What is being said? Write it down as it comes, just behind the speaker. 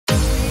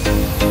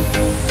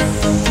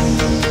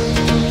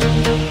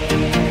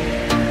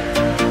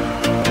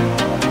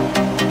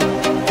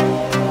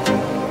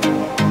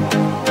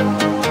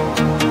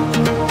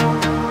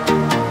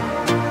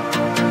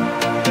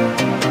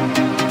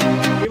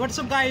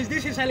Guys,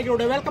 this is Sahil,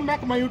 welcome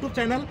back my YouTube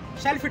channel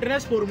self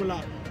fitness formula.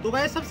 तो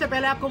guys, सबसे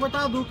पहले आपको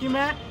बता दूं कि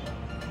मैं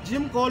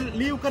जिम को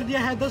लीव कर दिया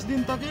है 10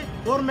 दिन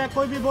तक और मैं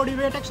कोई भी बॉडी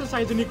वेट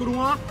एक्सरसाइज नहीं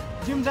करूँगा,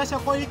 जिम जैसा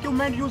कोई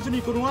इक्विपमेंट यूज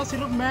नहीं करूँगा।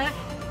 सिर्फ मैं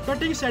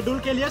कटिंग शेड्यूल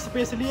के लिए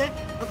स्पेशली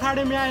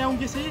अखाड़े में आया हूँ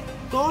किसी,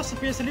 तो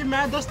स्पेशली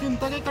मैं 10 दिन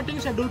तक कटिंग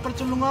शेड्यूल पर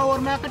चलूँगा और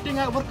मैं कटिंग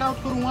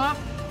वर्कआउट करूँगा।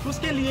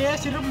 उसके लिए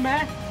सिर्फ मैं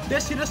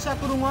देसी रस्सा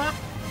करूँगा।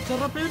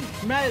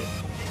 सिर्फ मैं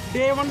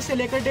डे 1 से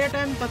लेकर डे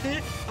 10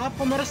 तक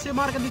आपको मैं रस्से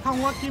मार के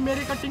दिखाऊंगा कि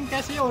मेरी कटिंग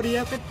कैसी हो रही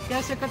है,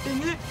 कैसे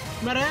कटिंग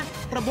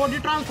मेरे बॉडी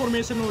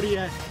ट्रांसफॉर्मेशन हो रही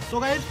है। तो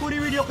गाइस, पूरी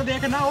वीडियो को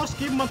देखना और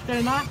स्किप मत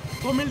करना।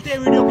 तो मिलते हैं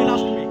वीडियो के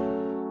लास्ट में।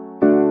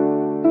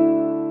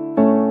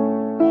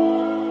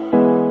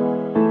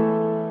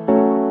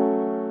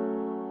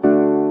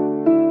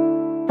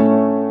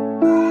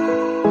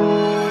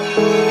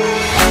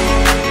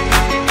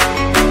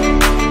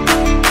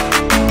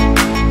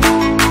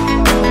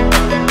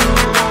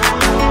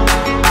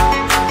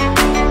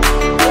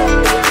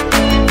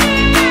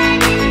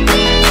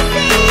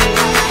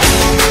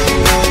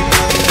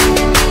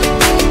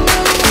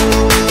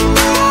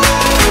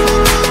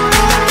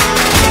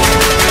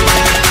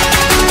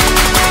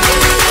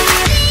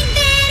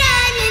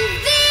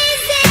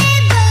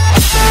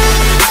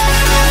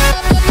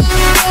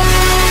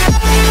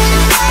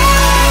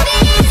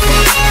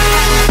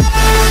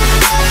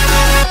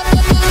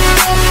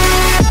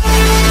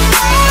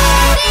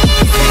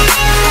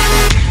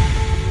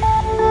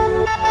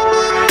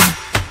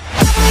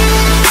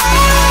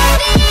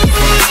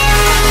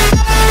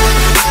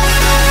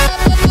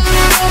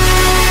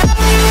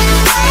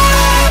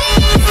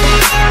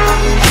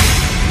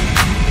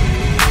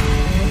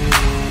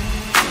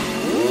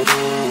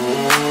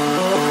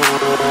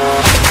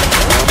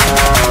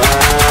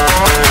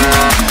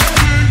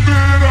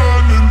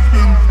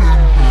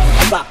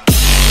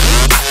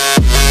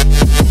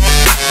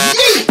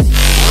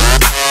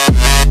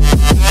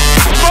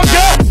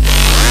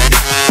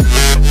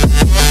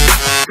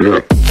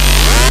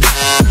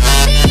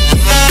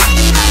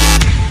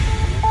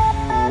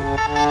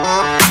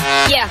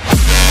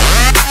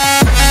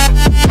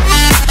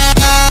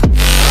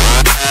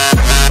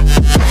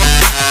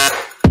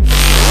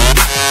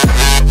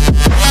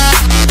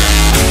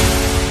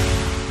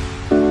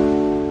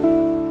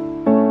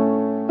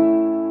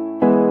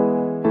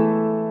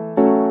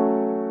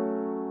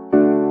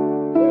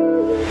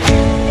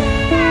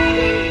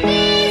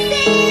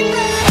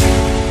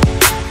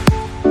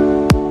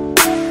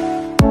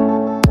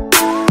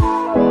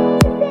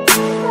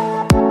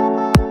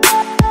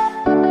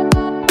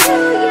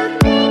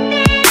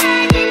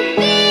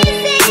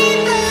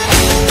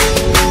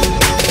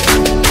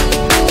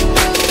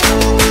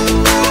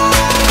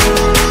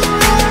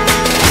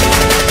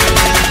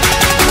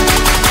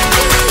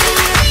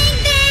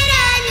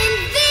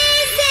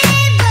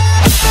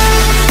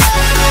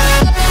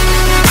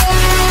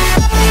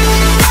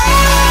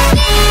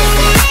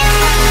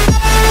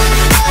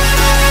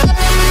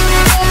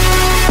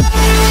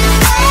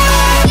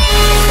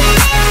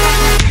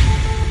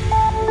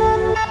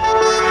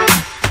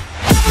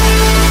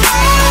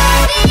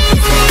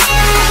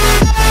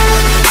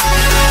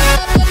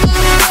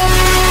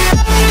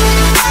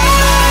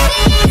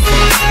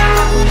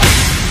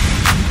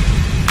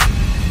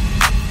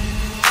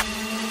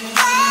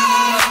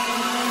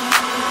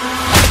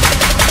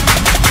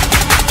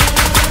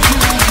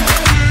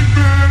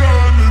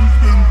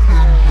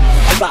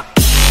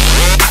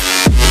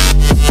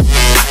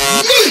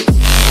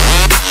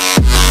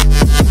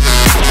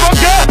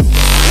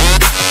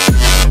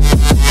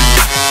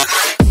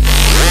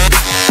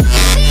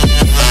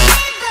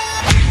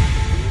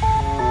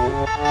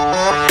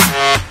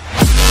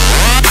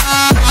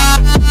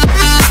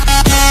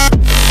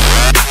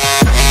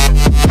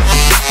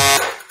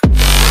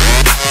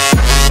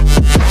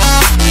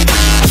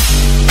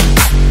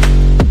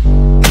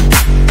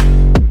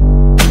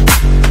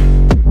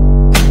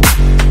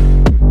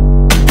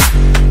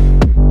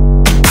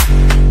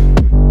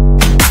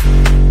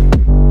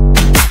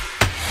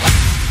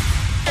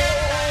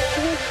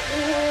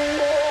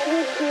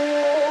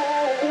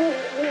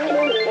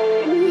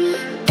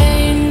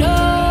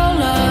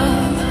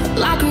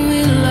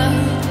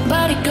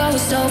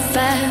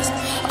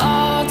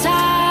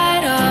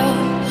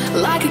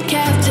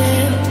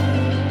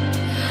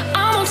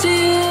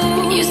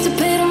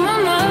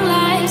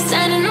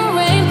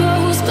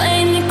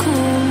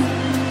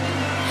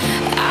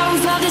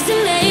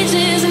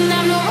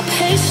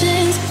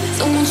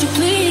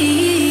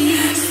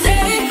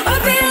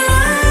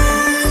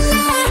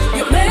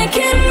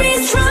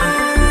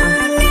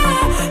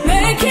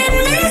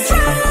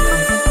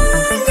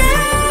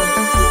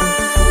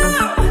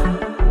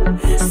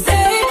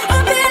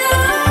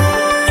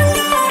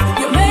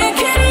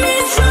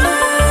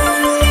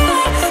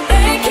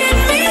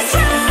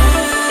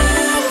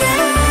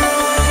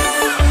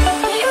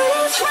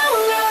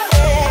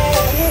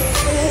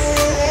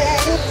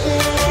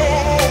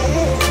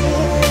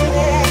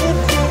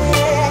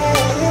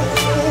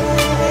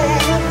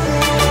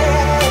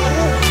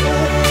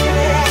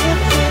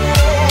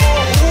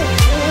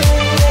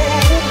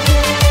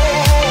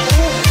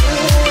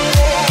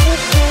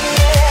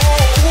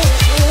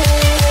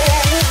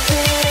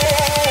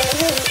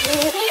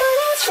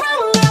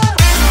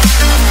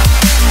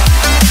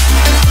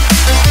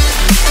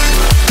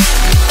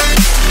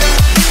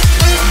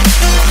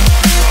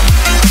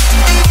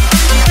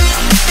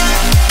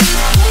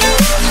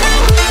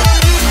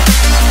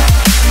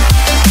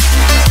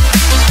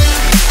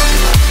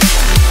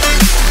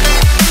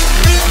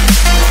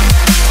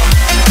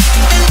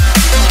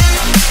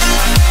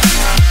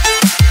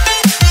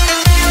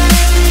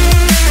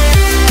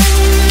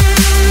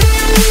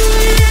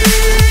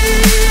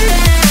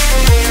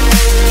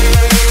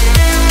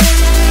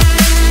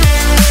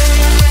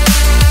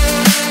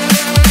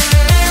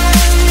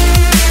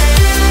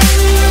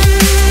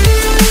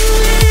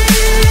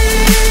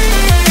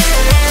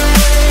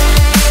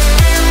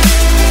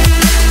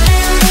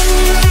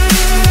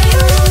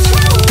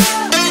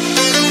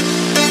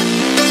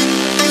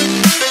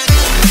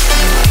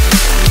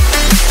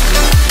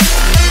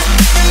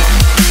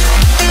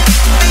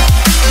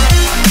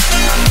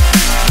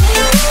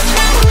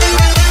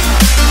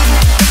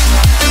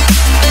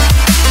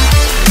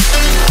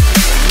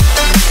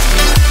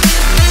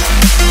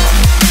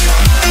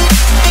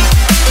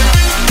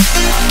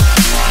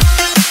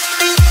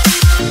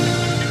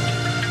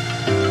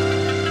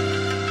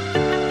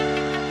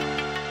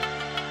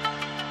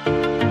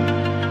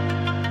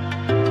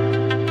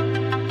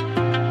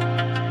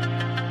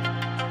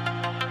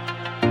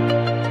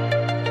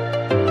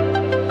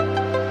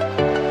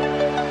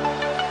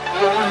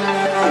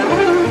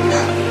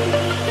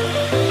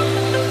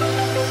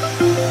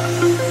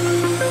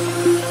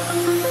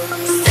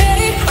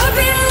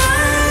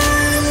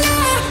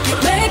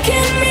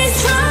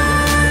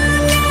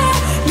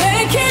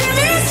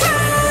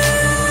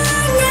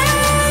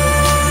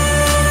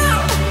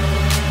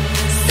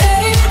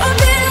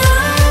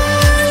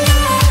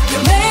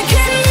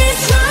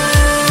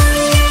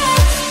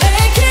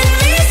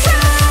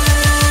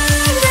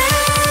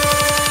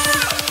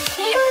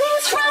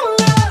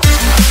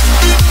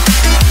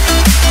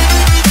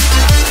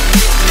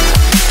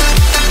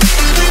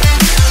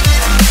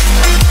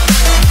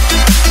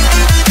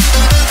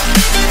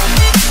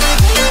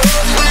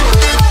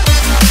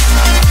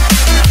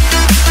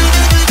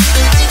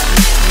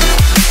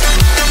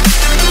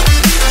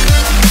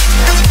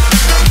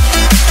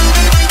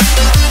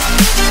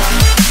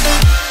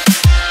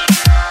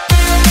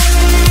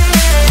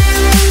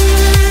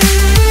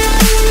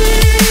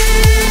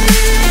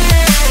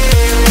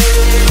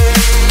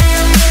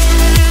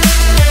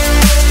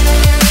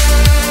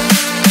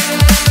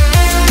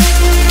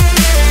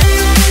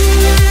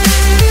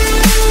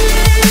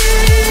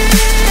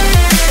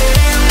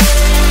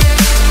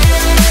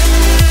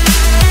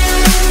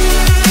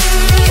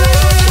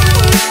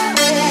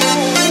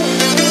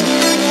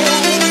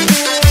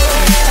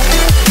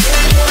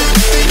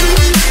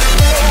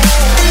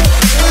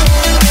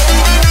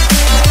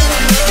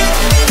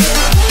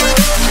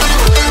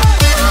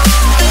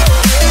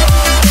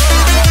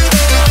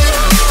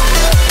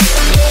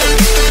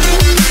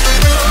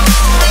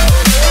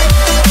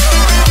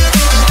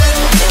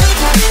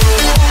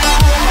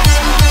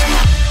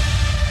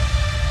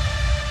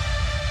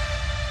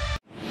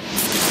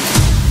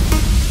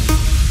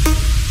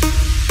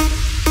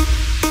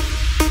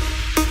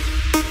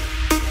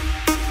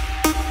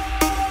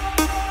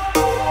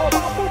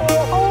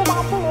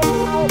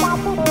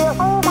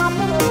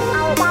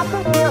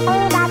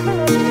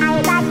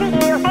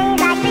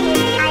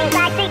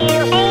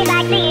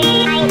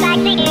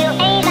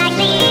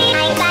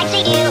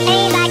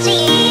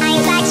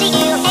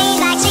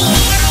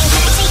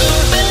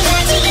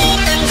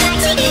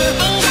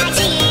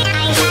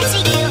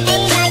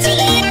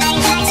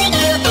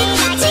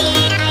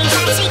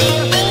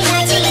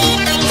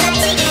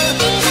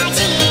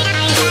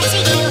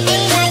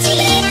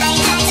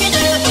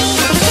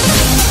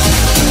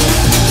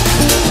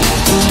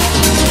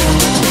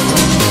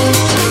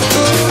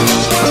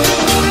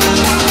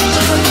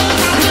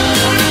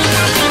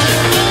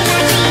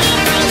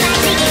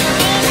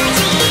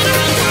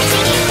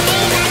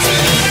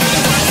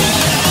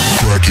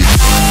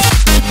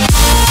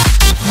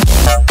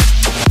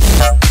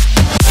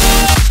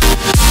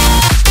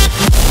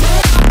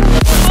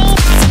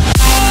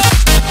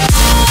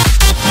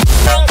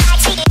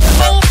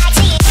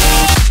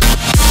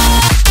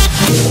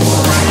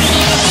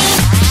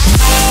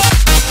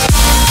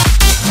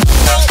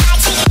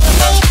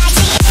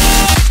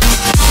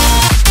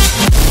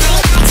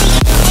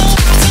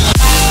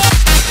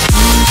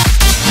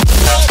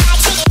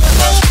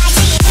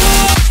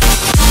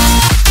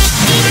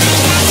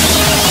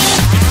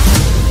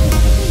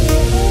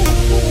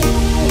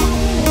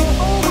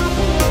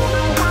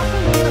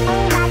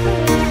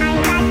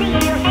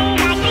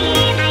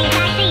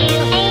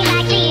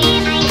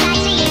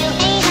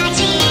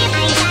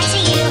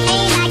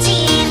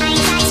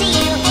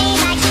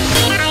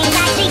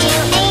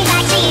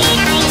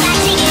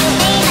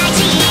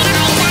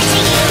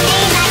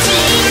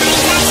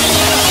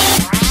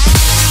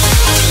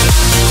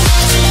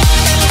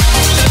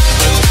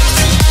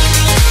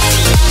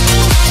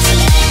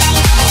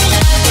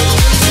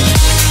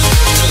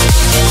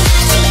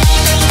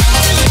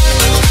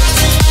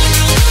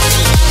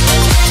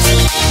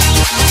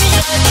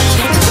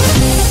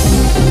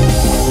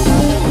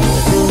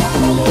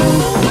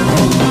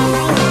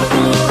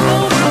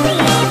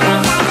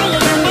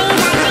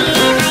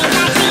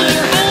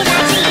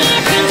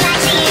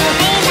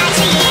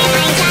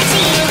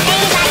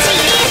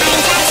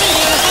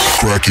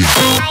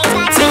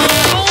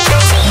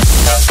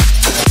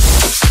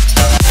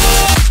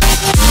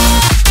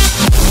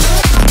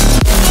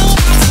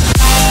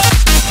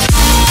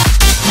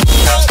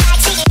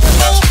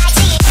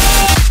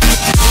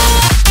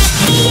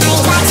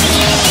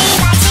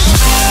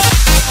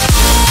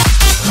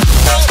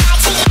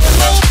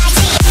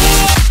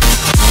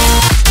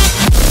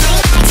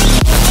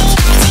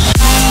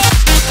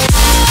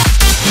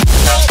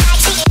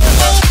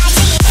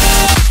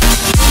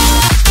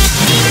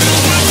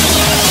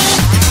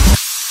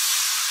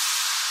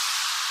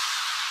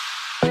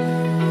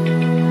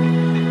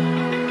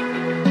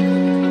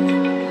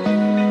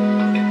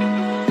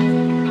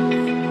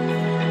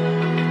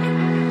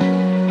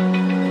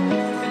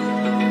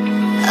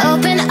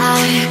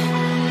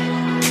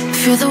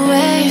 Feel the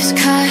waves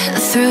cut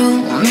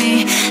through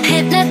me,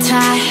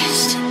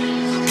 hypnotized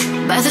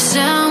by the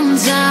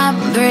sounds I'm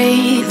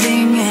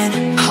breathing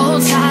in.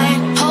 Hold tight,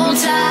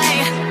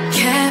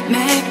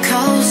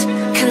 chemicals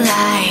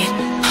collide.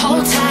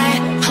 Hold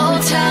tight,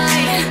 hold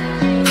tight,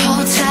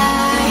 hold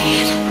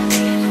tight.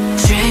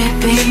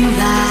 Dripping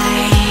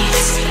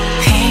lights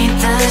paint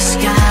the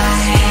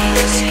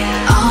skies,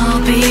 all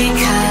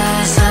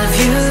because of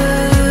you.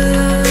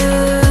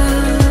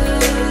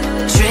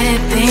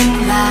 Dripping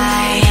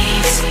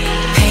lights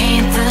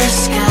paint the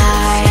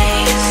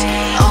skies,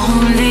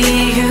 only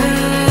you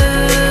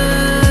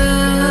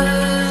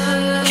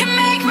can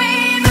make me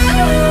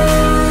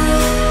move.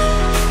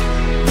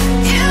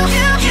 You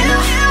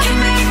can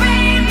make me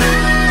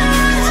move.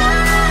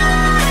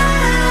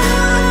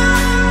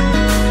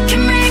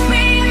 Can make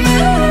me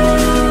move.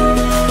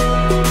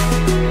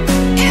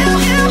 You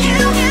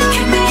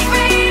can make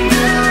me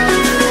move.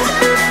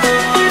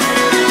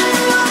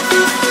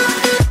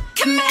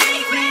 Can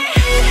make me.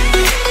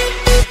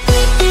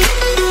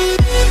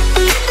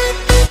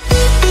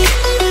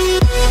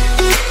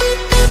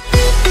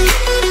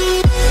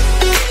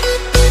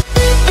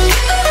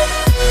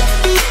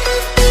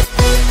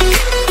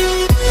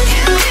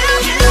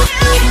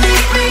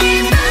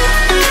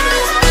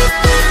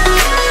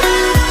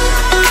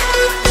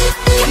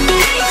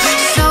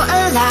 So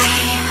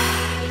alive,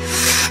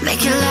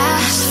 make it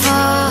last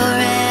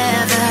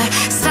forever.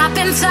 Stop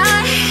in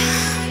time,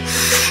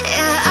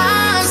 yeah,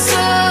 I'm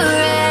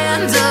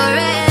surrendering.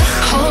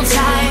 Hold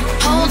tight,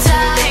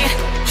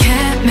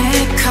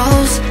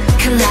 chemicals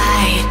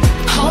collide.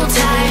 Hold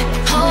tight,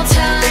 hold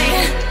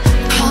tight,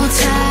 hold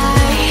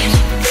tight.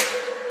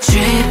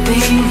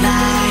 Dripping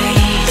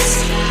lights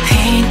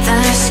paint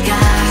the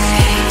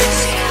skies,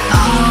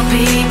 all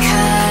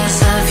because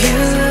of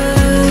you.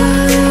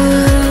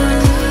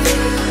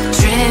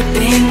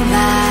 Dripping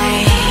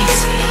lights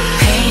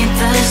paint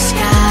the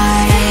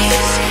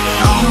skies,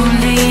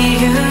 only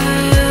you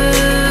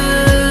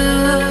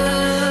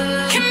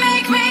can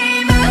make me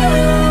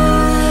move.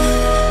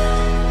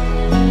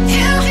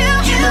 You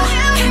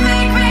can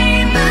make me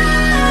move.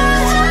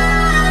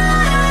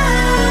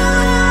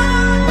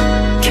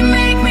 Can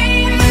make me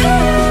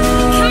move.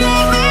 Can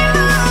make me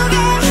move.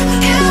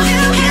 You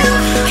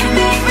can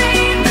make me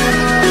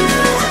move.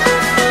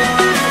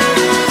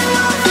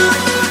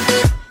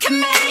 Can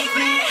make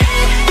me.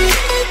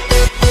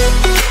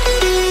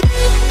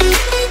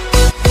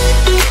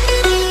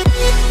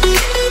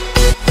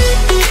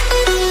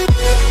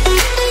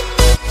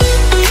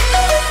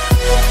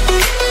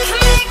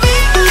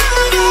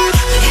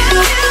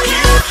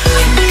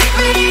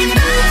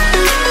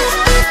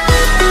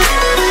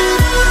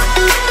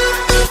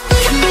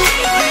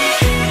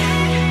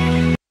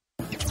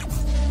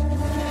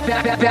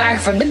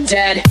 Back from the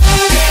dead.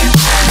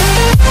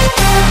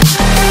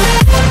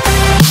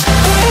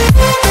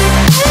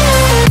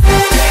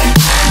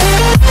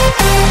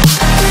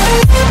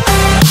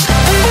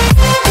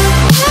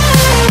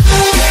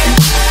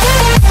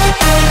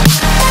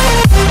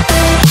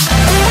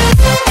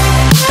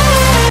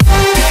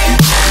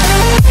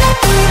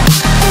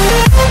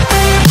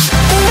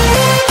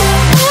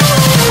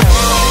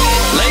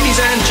 Ladies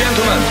and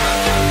gentlemen,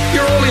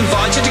 you're all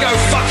invited to go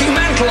fucking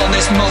mental on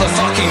this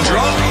motherfucking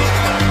drop.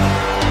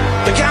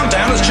 The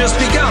countdown has just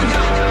begun.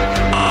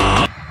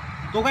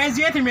 तो guys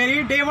ये थी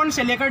मेरी day 1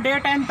 से लेकर day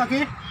 10 तक की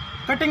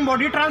cutting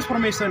body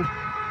transformation,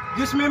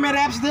 जिसमें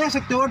मेरे एप्स देख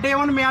सकते हो। डे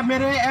 1 में आप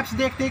मेरे एप्स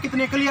देखते हैं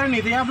कितने क्लियर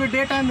नहीं थे, अब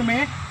डे 10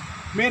 में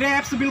मेरे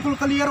एप्स बिल्कुल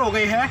क्लियर हो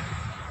गए हैं।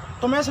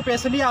 तो मैं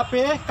स्पेशली यहाँ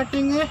पे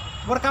कटिंग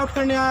वर्कआउट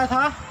करने आया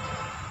था,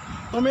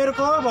 तो मेरे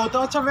को बहुत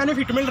अच्छा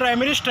बेनिफिट मिल रहा है।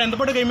 मेरी स्ट्रेंथ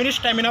बढ़ गई, मेरी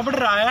स्टेमिना बढ़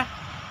रहा है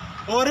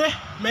और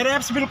मेरे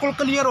एप्स बिल्कुल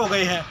क्लियर हो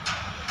गए हैं।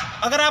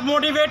 अगर आप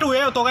मोटिवेट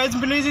हुए हो तो गाइस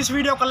प्लीज़ इस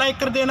वीडियो को लाइक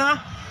कर देना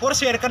और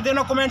शेयर कर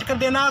देना, कमेंट कर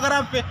देना। अगर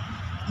आप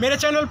मेरे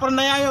चैनल पर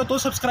नए आए हो तो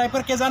सब्सक्राइब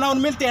करके जाना और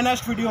मिलते हैं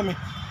नेक्स्ट वीडियो में।